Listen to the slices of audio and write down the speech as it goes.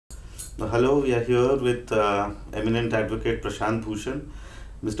Hello, we are here with eminent advocate Prashant Bhushan.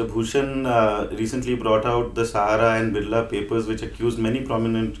 Mr. Bhushan recently brought out the Sahara and Birla papers, which accused many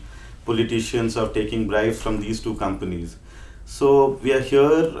prominent politicians of taking bribes from these two companies. So we are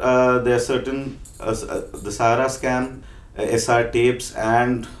here. There are certain the Sahara scam, SR tapes,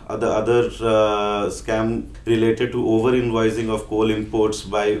 and the other scam related to over invoicing of coal imports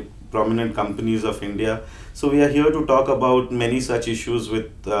by prominent companies of India. So we are here to talk about many such issues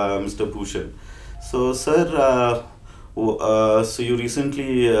with Mr. Bhushan. So, sir, so you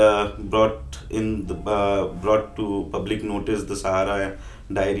recently brought to public notice the Sahara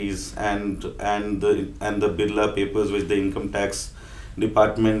Diaries and the Birla papers, which the income tax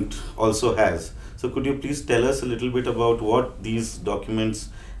department also has. So, could you please tell us a little bit about what these documents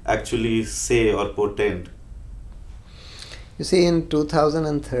actually say or portend? You see, in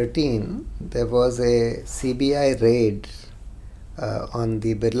 2013, there was a CBI raid on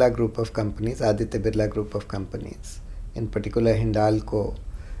the Birla group of companies, Aditya Birla group of companies, in particular Hindalco,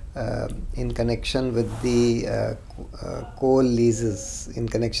 in connection with the coal leases, in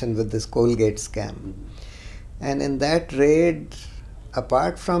connection with this coal gate scam. And in that raid,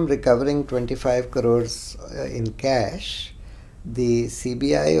 apart from recovering 25 crores in cash, the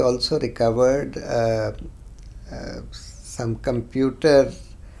CBI also recovered some computer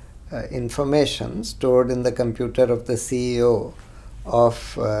information stored in the computer of the CEO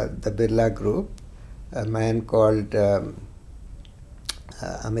of the Birla Group, a man called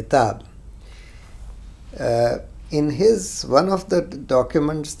Amitabh. In one of the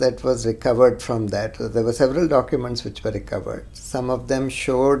documents that was recovered from that, there were several documents which were recovered. Some of them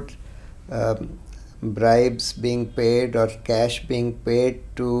showed bribes being paid or cash being paid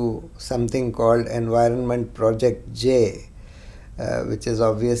to something called Environment Project J, which is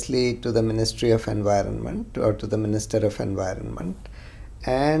obviously to the Ministry of Environment or to the Minister of Environment.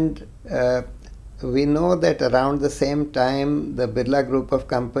 And we know that around the same time, the Birla group of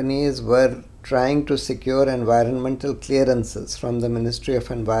companies were trying to secure environmental clearances from the Ministry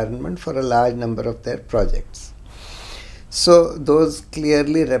of Environment for a large number of their projects. So those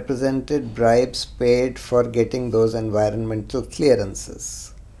clearly represented bribes paid for getting those environmental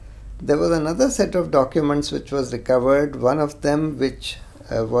clearances. There was another set of documents which was recovered, one of them which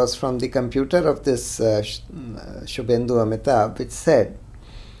was from the computer of this Shubhendu Amitabh, which said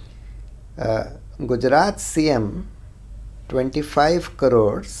Gujarat CM 25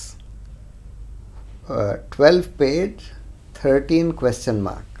 crores, 12 paid, 13 question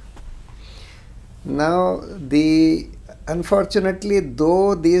mark. Now, unfortunately,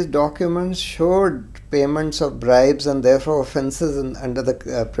 though these documents showed payments of bribes and therefore offences under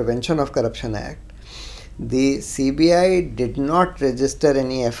the Prevention of Corruption Act, the CBI did not register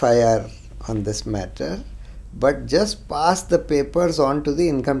any FIR on this matter, but just passed the papers on to the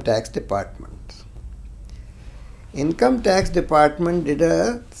Income Tax Department. Income Tax Department did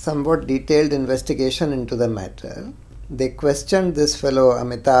a somewhat detailed investigation into the matter. They questioned this fellow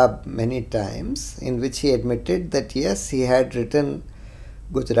Amitabh many times, in which he admitted that yes, he had written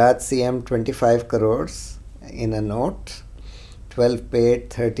Gujarat CM 25 crores in a note, 12 paid,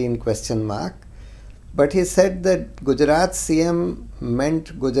 13 question mark. But he said that Gujarat CM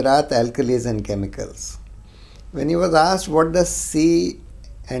meant Gujarat Alkalis and Chemicals. When he was asked what does C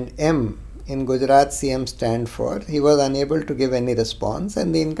and M in Gujarat CM stand for, he was unable to give any response,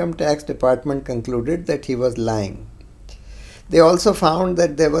 and the Income Tax Department concluded that he was lying. They also found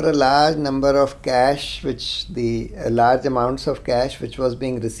that there were a large number of cash, large amounts of cash which was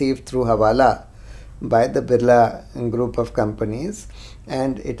being received through Hawala by the Birla group of companies,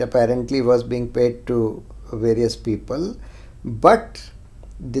 and it apparently was being paid to various people. But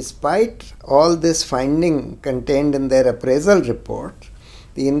despite all this finding contained in their appraisal report,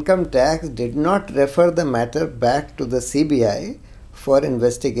 the income tax did not refer the matter back to the CBI for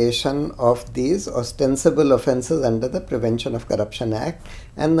investigation of these ostensible offences under the Prevention of Corruption Act,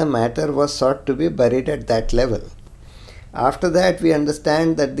 and the matter was sought to be buried at that level. After that, we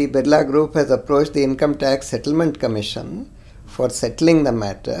understand that the Birla Group has approached the Income Tax Settlement Commission for settling the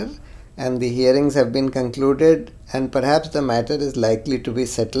matter, and the hearings have been concluded, and perhaps the matter is likely to be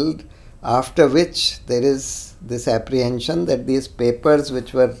settled, after which there is this apprehension that these papers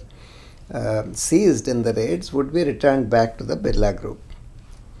which were seized in the raids would be returned back to the Birla Group.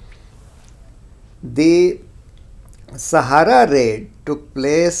 The Sahara raid took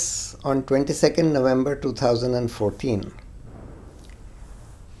place on 22nd November 2014.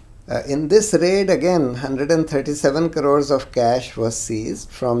 In this raid, again, 137 crores of cash was seized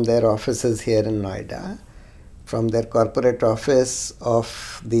from their offices here in Noida, from their corporate office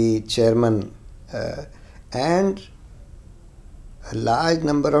of the chairman, and a large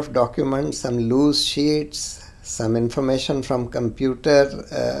number of documents, some loose sheets, some information from computer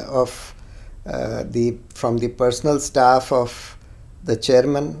from the personal staff of the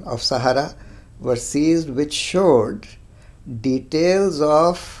chairman of Sahara were seized, which showed details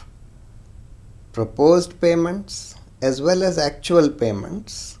of proposed payments as well as actual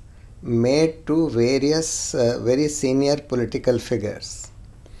payments made to various very senior political figures.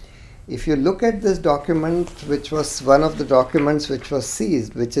 If you look at this document, which was one of the documents which was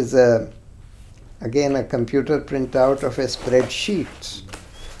seized, which is again a computer printout of a spreadsheet.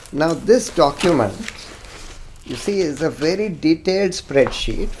 Now this document, you see, is a very detailed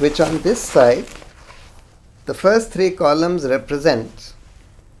spreadsheet, which on this side, the first 3 columns represent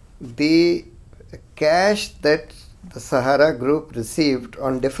the cash that the Sahara group received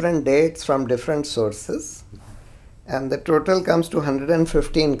on different dates from different sources, and the total comes to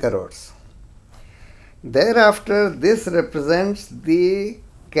 115 crores. Thereafter, this represents the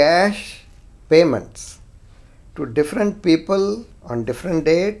cash payments to different people on different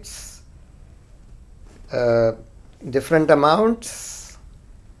dates, different amounts,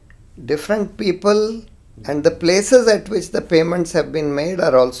 different people, and the places at which the payments have been made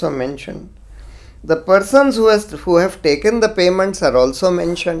are also mentioned. The persons who have taken the payments are also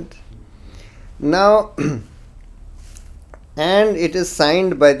mentioned. Now, and it is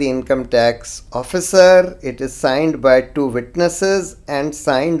signed by the income tax officer, it is signed by 2 witnesses, and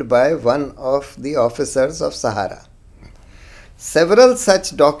signed by one of the officers of Sahara. Several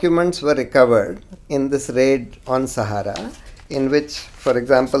such documents were recovered in this raid on Sahara, in which, for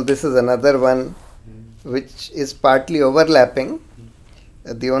example, this is another one which is partly overlapping.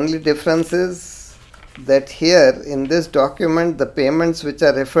 The only difference is that here in this document, the payments which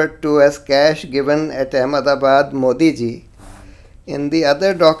are referred to as cash given at Ahmedabad Modi ji, in the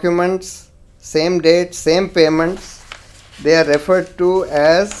other documents, same date, same payments, they are referred to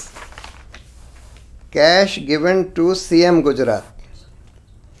as cash given to CM Gujarat.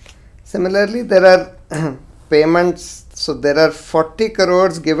 Similarly, there are payments, so there are 40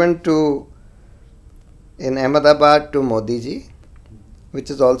 crores given to in Ahmedabad to Modi ji,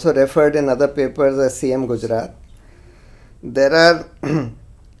 which is also referred in other papers as CM Gujarat. There are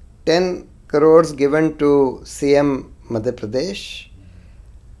 10 crores given to CM Madhya Pradesh,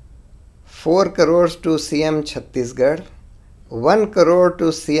 4 crores to CM Chhattisgarh, 1 crore to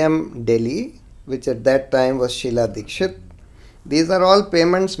CM Delhi, which at that time was Sheila Dikshit. These are all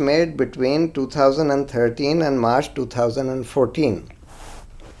payments made between 2013 and March 2014.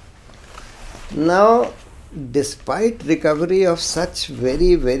 Now, despite recovery of such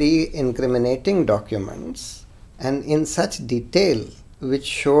very, very incriminating documents and in such detail, which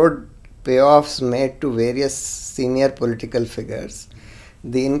showed payoffs made to various senior political figures,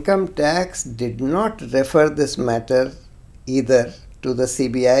 the income tax did not refer this matter either to the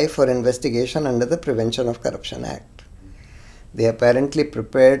CBI for investigation under the Prevention of Corruption Act. They apparently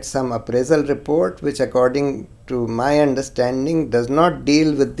prepared some appraisal report which, according to my understanding, does not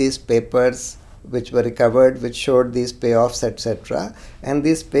deal with these papers which were recovered, which showed these payoffs, etc. And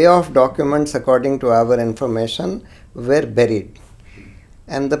these payoff documents, according to our information, were buried.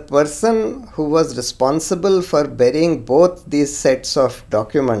 And the person who was responsible for burying both these sets of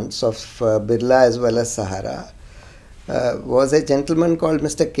documents of Birla as well as Sahara was a gentleman called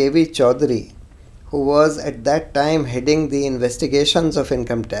Mr. K.V. Chaudhary, who was at that time heading the investigations of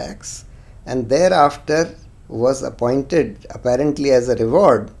income tax, and thereafter was appointed, apparently as a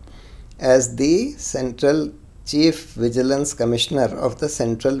reward, as the Central Chief Vigilance Commissioner of the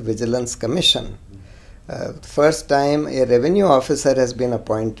Central Vigilance Commission. First time a revenue officer has been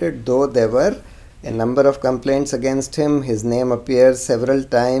appointed, though there were a number of complaints against him. His name appears several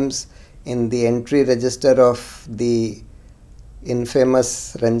times in the entry register of the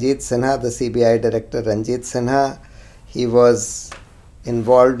infamous Ranjit Sinha, the CBI director Ranjit Sinha. He was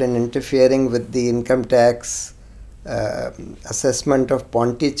involved in interfering with the income tax assessment of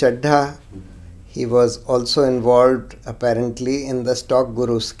Ponti Chadha. He was also involved apparently in the Stock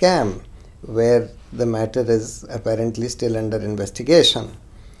Guru scam, where the matter is apparently still under investigation.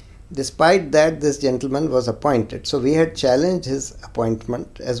 Despite that, this gentleman was appointed. So we had challenged his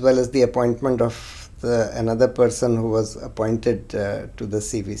appointment as well as the appointment of another person who was appointed to the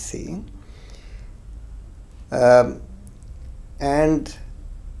CVC. And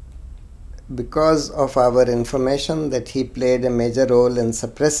because of our information that he played a major role in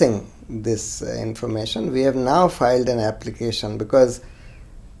suppressing this information, we have now filed an application, because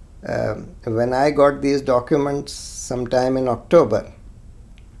when I got these documents sometime in October,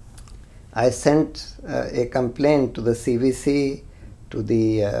 I sent a complaint to the CVC, to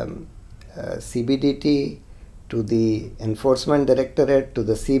the CBDT, to the Enforcement Directorate, to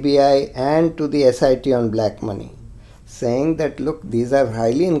the CBI, and to the SIT on black money, saying that, look, these are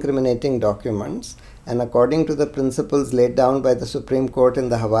highly incriminating documents, and according to the principles laid down by the Supreme Court in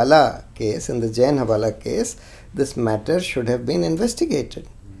the Hawala case, in the Jain Hawala case, this matter should have been investigated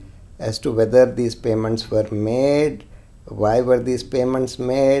as to whether these payments were made, why were these payments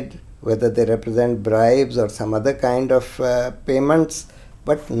made, whether they represent bribes or some other kind of payments,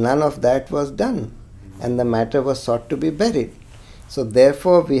 but none of that was done, and the matter was sought to be buried. So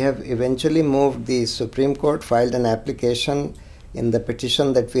therefore we have eventually moved, the Supreme Court filed an application in the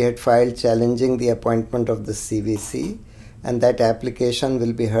petition that we had filed challenging the appointment of the CVC, and that application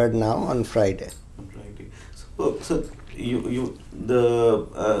will be heard now on Friday. So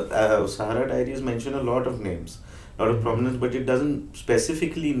Sahara Dairies mention a lot of names, a lot of prominence, but it doesn't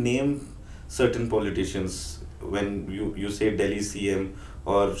specifically name certain politicians when you say Delhi CM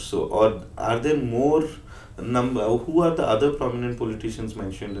or so. Or are there more who are the other prominent politicians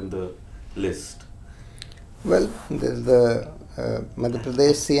mentioned in the list? Well, there's the Madhya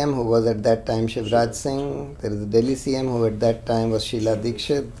Pradesh CM who was at that time Shivraj Singh. There is the Delhi CM who at that time was Sheila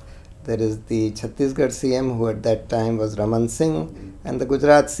Dikshit. There is the Chhattisgarh CM who at that time was Raman Singh, and the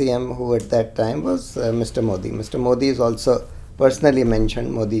Gujarat CM who at that time was Mr. Modi. Mr. Modi is also personally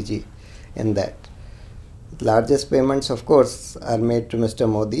mentioned, Modi ji, in that. Largest payments, of course, are made to Mr.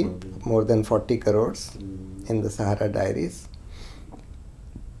 Modi, more than 40 crores in the Sahara Dairies.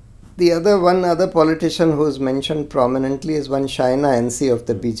 The one other politician who is mentioned prominently is one Shaina NC of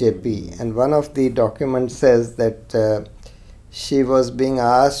the BJP, and one of the documents says that she was being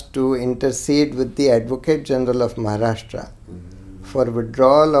asked to intercede with the Advocate General of Maharashtra for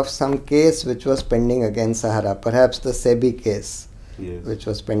withdrawal of some case which was pending against Sahara, perhaps the SEBI case, yes, which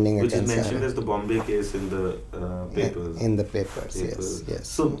was pending against Sahara. Which is mentioned as the Bombay case in the papers. In the papers, yes.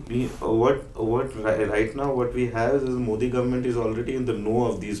 So right now what we have is the Modi government is already in the know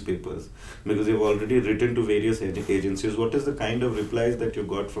of these papers because they've already written to various agencies. What is the kind of replies that you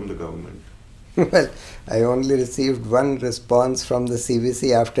got from the government? Well, I only received one response from the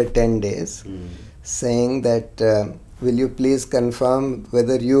CVC after 10 days saying that, will you please confirm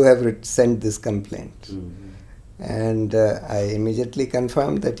whether you have sent this complaint? And I immediately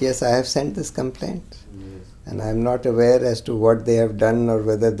confirmed that yes, I have sent this complaint. Yes. And I am not aware as to what they have done or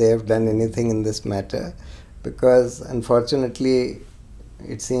whether they have done anything in this matter, because unfortunately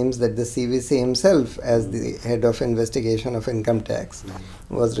it seems that the CVC himself, as the head of investigation of income tax,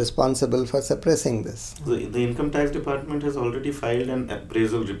 was responsible for suppressing this. The income tax department has already filed an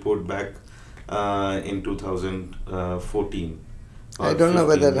appraisal report back in 2014. I don't know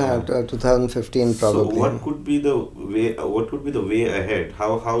whether 2015 probably. So what could be the way? What would be the way ahead?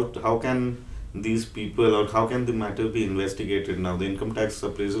 How can these people, or how can the matter be investigated now? The income tax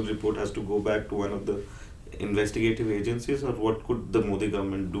appraisal report has to go back to one of the investigative agencies, or what could the Modi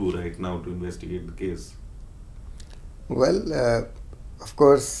government do right now to investigate the case? Well, of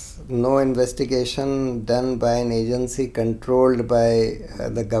course, no investigation done by an agency controlled by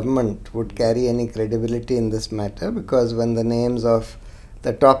the government would carry any credibility in this matter, because when the names of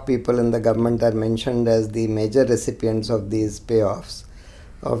the top people in the government are mentioned as the major recipients of these payoffs,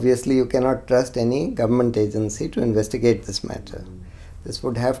 obviously you cannot trust any government agency to investigate this matter. This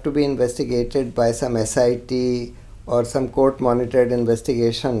would have to be investigated by some SIT or some court-monitored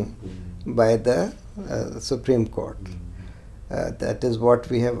investigation by the Supreme Court. That is what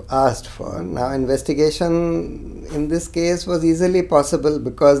we have asked for. Now, investigation in this case was easily possible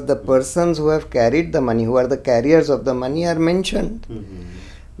because the persons who have carried the money, who are the carriers of the money, are mentioned.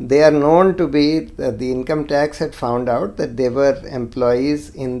 They are known to be, the income tax had found out that they were employees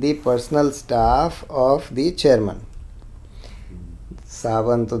in the personal staff of the chairman.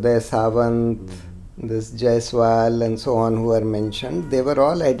 Sawant, Uday Sawant, this Jaiswal and so on who are mentioned, they were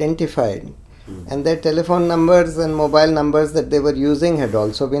all identified. And their telephone numbers and mobile numbers that they were using had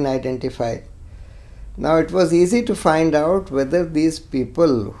also been identified. Now it was easy to find out whether these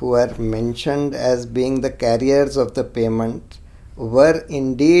people who are mentioned as being the carriers of the payment were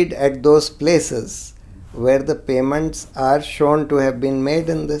indeed at those places where the payments are shown to have been made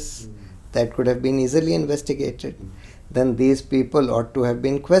in this. That could have been easily investigated. Then these people ought to have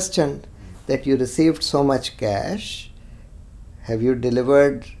been questioned that you received so much cash. Have you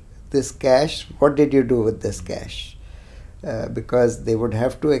delivered this cash? What did you do with this cash? Because they would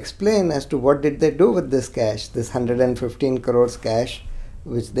have to explain as to what did they do with this cash, this 115 crores cash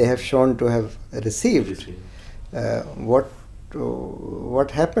which they have shown to have received.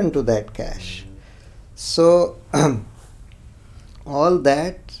 What happened to that cash? So all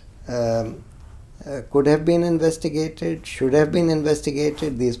that could have been investigated, should have been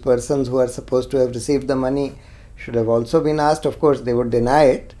investigated. These persons who are supposed to have received the money should have also been asked. Of course, they would deny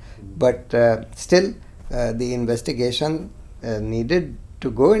it, but still the investigation needed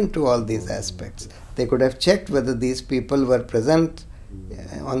to go into all these aspects. They could have checked whether these people were present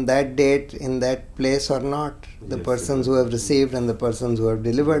on that date in that place or not, the persons who have received and the persons who have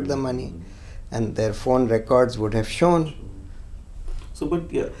delivered the money, and their phone records would have shown. So,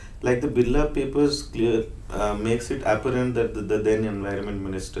 but yeah, like the Birla papers clear makes it apparent that the then environment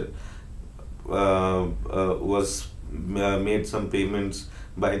minister was made some payments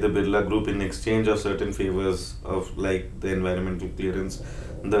by the Birla group in exchange of certain favors of like the environmental clearance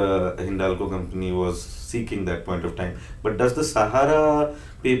the Hindalco company was seeking that point of time. But does the Sahara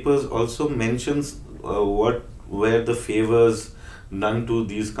papers also mentions what were the favors done to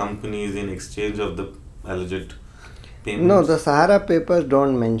these companies in exchange of the alleged payments? No, the Sahara papers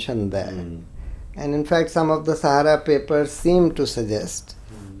don't mention that. And in fact, some of the Sahara papers seem to suggest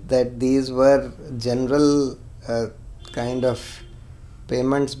that these were general kind of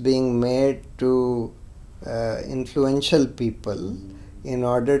payments being made to influential people in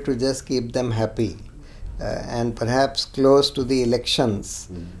order to just keep them happy and perhaps close to the elections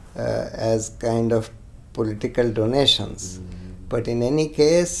as kind of political donations. But in any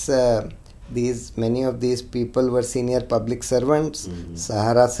case, many of these people were senior public servants.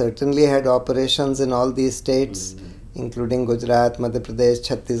 Sahara certainly had operations in all these states, including Gujarat, Madhya Pradesh,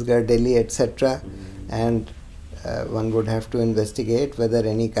 Chhattisgarh, Delhi, etc. And one would have to investigate whether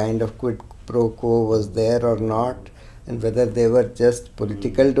any kind of quid pro quo was there or not, and whether they were just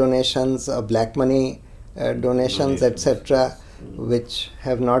political donations or black money donations, etc., which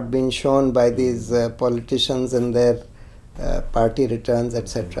have not been shown by these politicians in their party returns,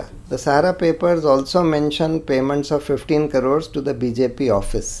 etc. The Sahara papers also mention payments of 15 crores to the BJP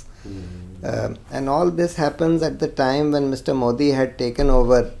office. And all this happens at the time when Mr. Modi had taken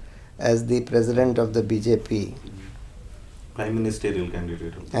over as the president of the BJP. Prime ministerial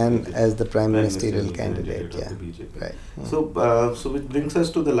candidate. And as the prime ministerial candidate, yeah. Of the BJP. Right. So which brings us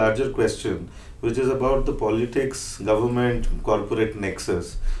to the larger question, which is about the politics, government, corporate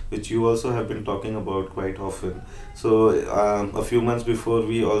nexus, which you also have been talking about quite often. So a few months before,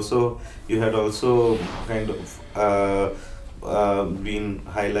 you had also kind of been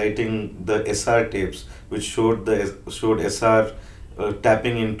highlighting the SR tapes, which showed SR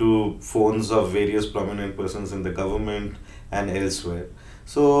tapping into phones of various prominent persons in the government and elsewhere.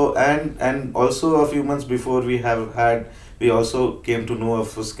 So and also a few months before, we also came to know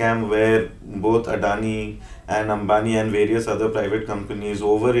of a scam where both Adani and Ambani and various other private companies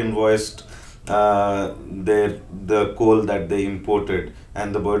over invoiced the coal that they imported,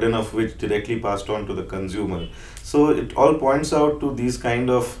 and the burden of which directly passed on to the consumer. So it all points out to these kind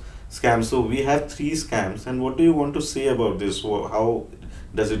of scams. So we have 3 scams, and what do you want to say about this? How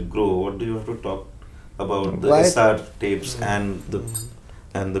does it grow? What do you have to talk about the SR tapes and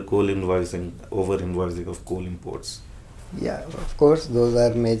the coal invoicing, over invoicing of coal imports? Yeah, of course, those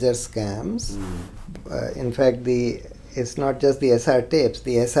are major scams. In fact, it's not just the SR tapes,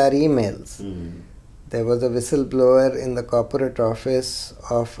 the SR emails. There was a whistleblower in the corporate office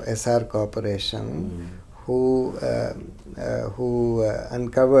of SR Corporation who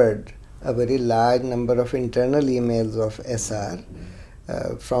uncovered a very large number of internal emails of SR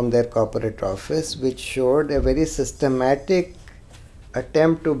from their corporate office, which showed a very systematic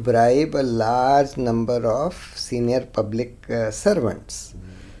attempt to bribe a large number of senior public servants,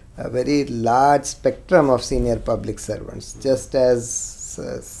 a very large spectrum of senior public servants, just as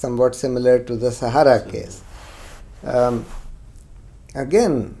somewhat similar to the Sahara case.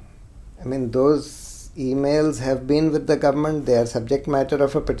 Again, I mean, those emails have been with the government. They are subject matter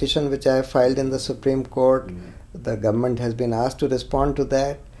of a petition which I have filed in the Supreme Court. The government has been asked to respond to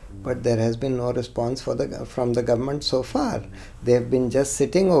that, but there has been no response from the government so far. They have been just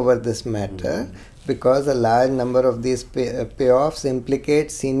sitting over this matter because a large number of these payoffs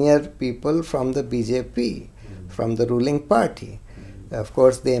implicate senior people from the BJP, from the ruling party. Of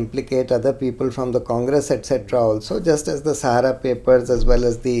course, they implicate other people from the Congress, etc. also, just as the Sahara papers as well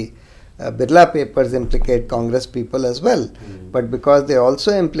as the Birla papers implicate Congress people as well. But because they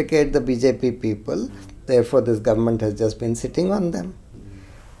also implicate the BJP people, therefore this government has just been sitting on them.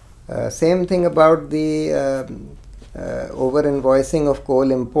 Same thing about the over-invoicing of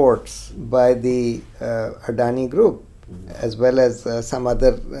coal imports by the Adani group, as well as some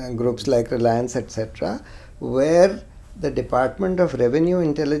other groups like Reliance, etc., where the Department of Revenue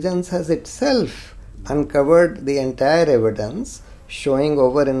Intelligence has itself uncovered the entire evidence showing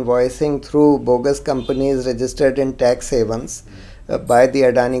over-invoicing through bogus companies registered in tax havens by the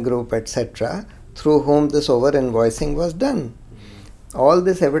Adani group, etc., through whom this over-invoicing was done. All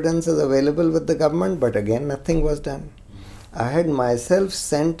this evidence is available with the government, but again nothing was done. I had myself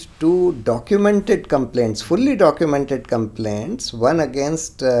sent 2 documented complaints, fully documented complaints, one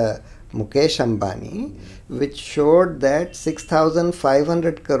against Mukesh Ambani, which showed that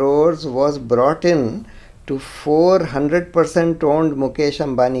 6,500 crores was brought in to 400% owned Mukesh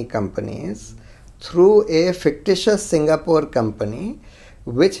Ambani companies through a fictitious Singapore company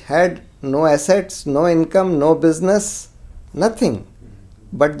which had no assets, no income, no business, nothing.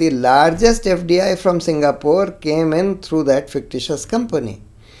 But the largest FDI from Singapore came in through that fictitious company.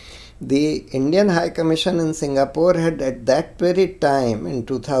 The Indian High Commission in Singapore had at that very time in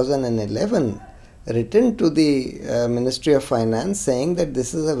 2011 written to the Ministry of Finance saying that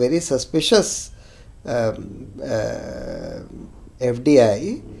this is a very suspicious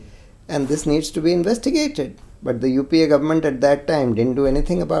FDI and this needs to be investigated. But the UPA government at that time didn't do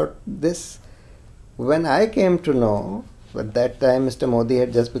anything about this. When I came to know, at that time Mr. Modi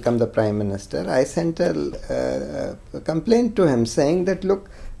had just become the Prime Minister, I sent a complaint to him saying that, look,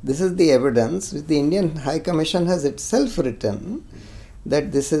 this is the evidence which the Indian High Commission has itself written,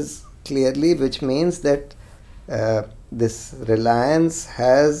 that this is clearly, which means that this Reliance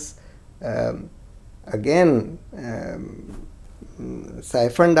has again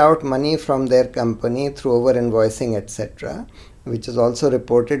siphoned out money from their company through over-invoicing, etc., which is also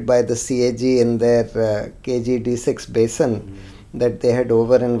reported by the CAG in their KG-D6 basin, that they had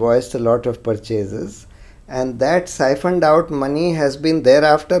over-invoiced a lot of purchases. And that siphoned out money has been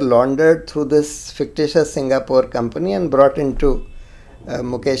thereafter laundered through this fictitious Singapore company and brought into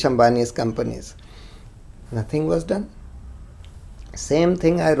Mukesh Ambani's companies. Nothing was done. Same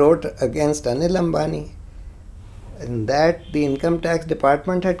thing I wrote against Anil Ambani. In that, the income tax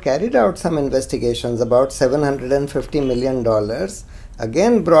department had carried out some investigations about $750 million,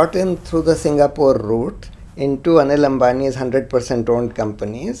 again brought in through the Singapore route into Anil Ambani's 100% owned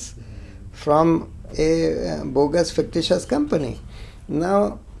companies from a bogus fictitious company.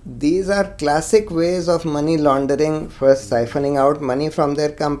 Now, these are classic ways of money laundering, first siphoning out money from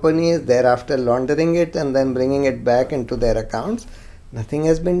their companies, thereafter laundering it and then bringing it back into their accounts. Nothing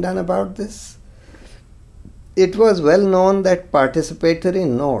has been done about this. It was well known that participatory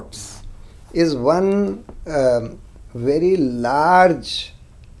notes is one very large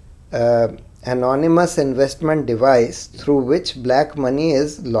anonymous investment device through which black money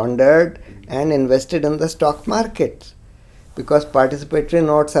is laundered and invested in the stock market. Because participatory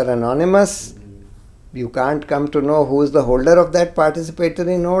notes are anonymous, you can't come to know who is the holder of that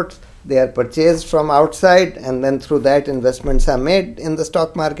participatory note. They are purchased from outside and then through that investments are made in the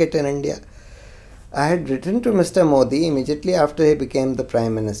stock market in India. I had written to Mr. Modi immediately after he became the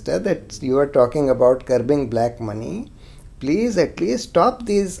Prime Minister that you are talking about curbing black money. Please at least stop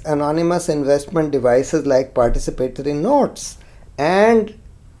these anonymous investment devices like participatory notes and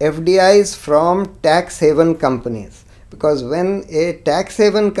FDIs from tax haven companies. Because when a tax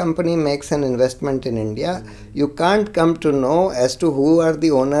haven company makes an investment in India, you can't come to know as to who are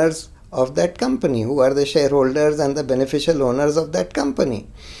the owners of that company, who are the shareholders and the beneficial owners of that company.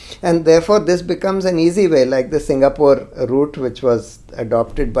 And therefore this becomes an easy way, like the Singapore route which was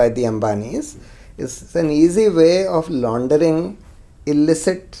adopted by the Ambanis, is an easy way of laundering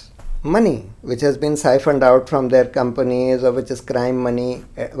illicit money which has been siphoned out from their companies or which is crime money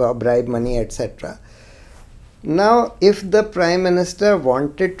or bribe money, etc. Now, if the Prime Minister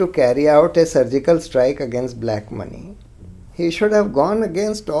wanted to carry out a surgical strike against black money, he should have gone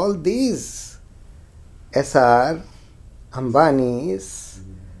against all these SR, Ambanis,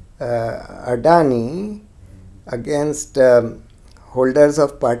 Adani, against holders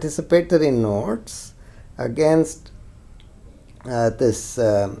of participatory notes, against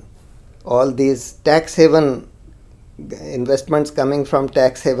all these tax haven investments coming from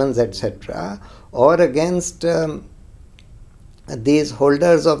tax havens, etc., or against these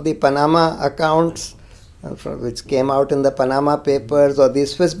holders of the Panama accounts which came out in the Panama papers, or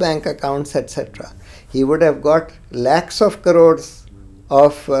these Swiss bank accounts, etc. He would have got lakhs of crores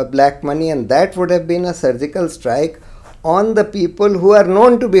of black money, and that would have been a surgical strike on the people who are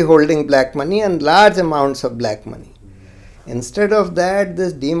known to be holding black money and large amounts of black money. Instead of that,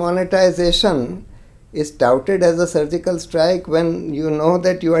 this demonetization is touted as a surgical strike when you know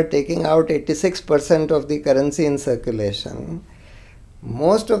that you are taking out 86% of the currency in circulation.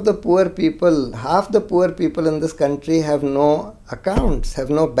 Most of the poor people, half the poor people in this country have no accounts, have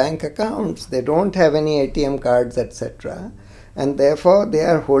no bank accounts. They don't have any ATM cards, etc. And therefore they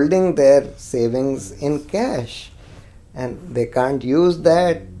are holding their savings in cash. And they can't use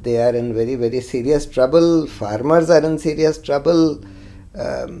that. They are in very, very serious trouble. Farmers are in serious trouble.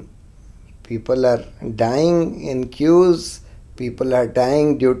 People are dying in queues. People are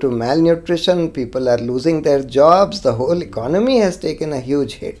dying due to malnutrition, people are losing their jobs, the whole economy has taken a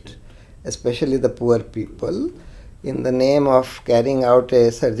huge hit, especially the poor people, in the name of carrying out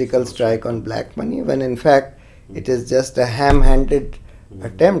a surgical strike on black money, when in fact it is just a ham-handed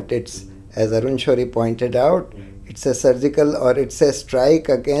attempt. It's, as Arun Shori pointed out, it's a surgical, or it's a strike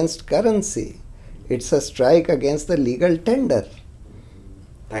against currency. It's a strike against the legal tender.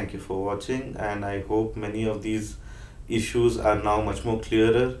 Thank you for watching, and I hope many of these issues are now much more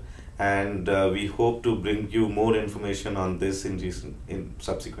clearer, and we hope to bring you more information on this in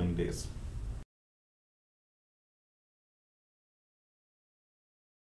subsequent days.